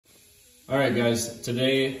All right, guys,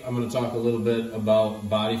 today I'm going to talk a little bit about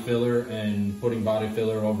body filler and putting body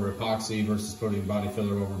filler over epoxy versus putting body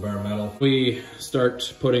filler over bare metal. We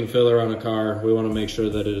start putting filler on a car, we want to make sure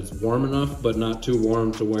that it's warm enough, but not too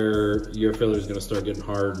warm to where your filler is going to start getting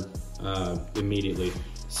hard immediately.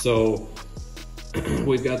 So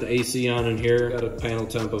we've got the AC on in here, got a panel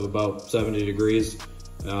temp of about 70 degrees.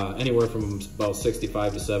 Anywhere from about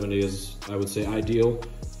 65 to 70 is, I would say, ideal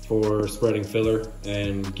for spreading filler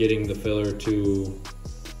and getting the filler to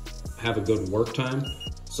have a good work time.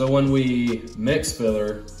 So when we mix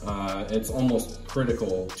filler, it's almost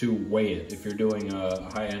critical to weigh it. If you're doing a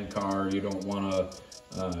high-end car, you don't want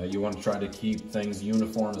to, you want to try to keep things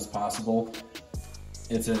uniform as possible.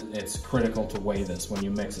 It's critical to weigh this when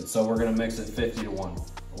you mix it. So we're gonna mix it 50 to 1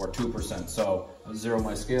 or 2%. So I'll zero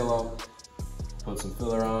my scale out, put some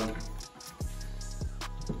filler on.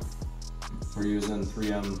 We're using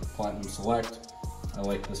 3M Platinum Select. I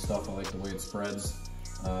like this stuff, I like the way it spreads.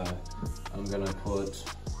 I'm gonna put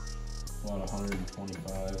about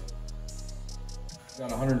 125.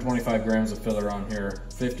 Got 125 grams of filler on here.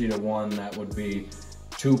 50 to 1, that would be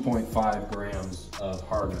 2.5 grams of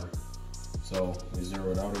hardener. So we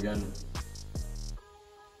zero it out again.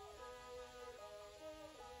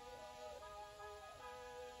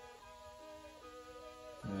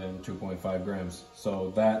 And 2.5 grams.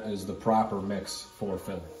 So that is the proper mix for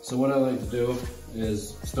filler. So what I like to do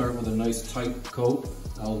is start with a nice tight coat.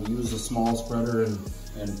 I'll use a small spreader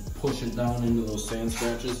and push it down into those sand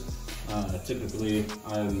scratches. Typically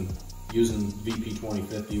I'm using VP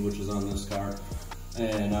 2050, which is on this car,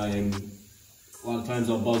 and a lot of times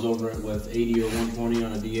I'll buzz over it with 80 or 120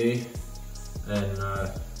 on a DA and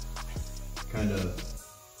kind of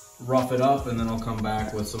rough it up, and then I'll come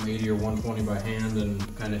back with some 80 or 120 by hand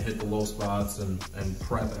and kind of hit the low spots and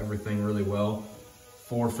prep everything really well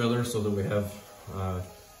for filler so that we have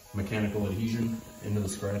mechanical adhesion into the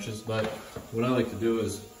scratches. But what I like to do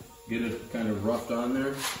is get it kind of roughed on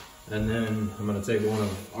there, and then I'm going to take one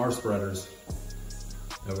of our spreaders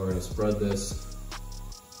and we're going to spread this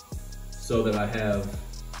so that I have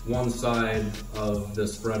one side of the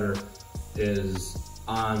spreader is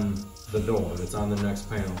on the door, it's on the next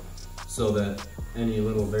panel, so that any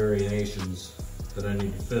little variations that I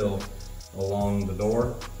need to fill along the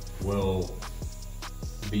door will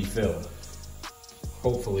be filled,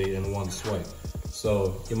 hopefully in one swipe.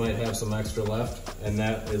 So you might have some extra left, and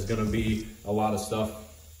that is gonna be a lot of stuff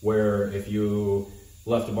where if you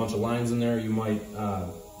left a bunch of lines in there, you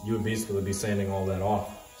would basically be sanding all that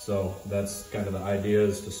off. So that's kind of the idea,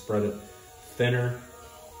 is to spread it thinner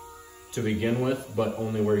to begin with, but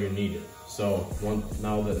only where you need it. So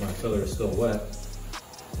now that my filler is still wet,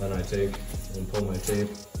 then I take and pull my tape.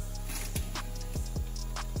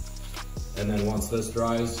 And then once this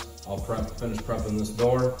dries, I'll finish prepping this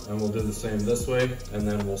door, and we'll do the same this way, and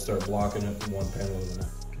then we'll start blocking it from one panel to the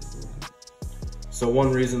next. So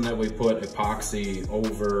one reason that we put epoxy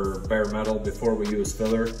over bare metal before we use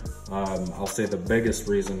filler, I'll say the biggest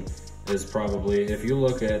reason is probably, if you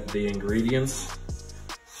look at the ingredients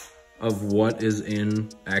of what is in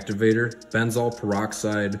activator: benzoyl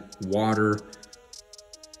peroxide, water,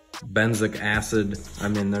 benzoic acid. I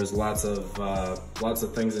mean, there's lots of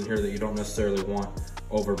things in here that you don't necessarily want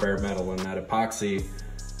over bare metal, and that epoxy,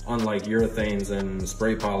 unlike urethanes and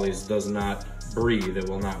spray polys, does not breathe. It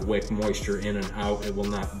will not wick moisture in and out. It will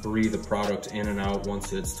not breathe the product in and out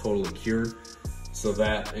once it's totally cured. So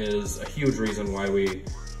that is a huge reason why we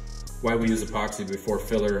use epoxy before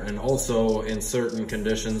filler. And also, in certain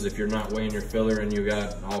conditions, if you're not weighing your filler and you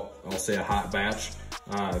got, I'll say, a hot batch,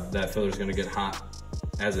 that filler is gonna get hot.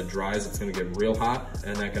 As it dries, it's gonna get real hot,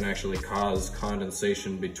 and that can actually cause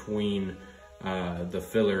condensation between the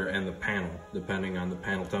filler and the panel, depending on the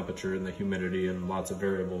panel temperature and the humidity and lots of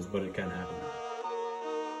variables, but it can happen.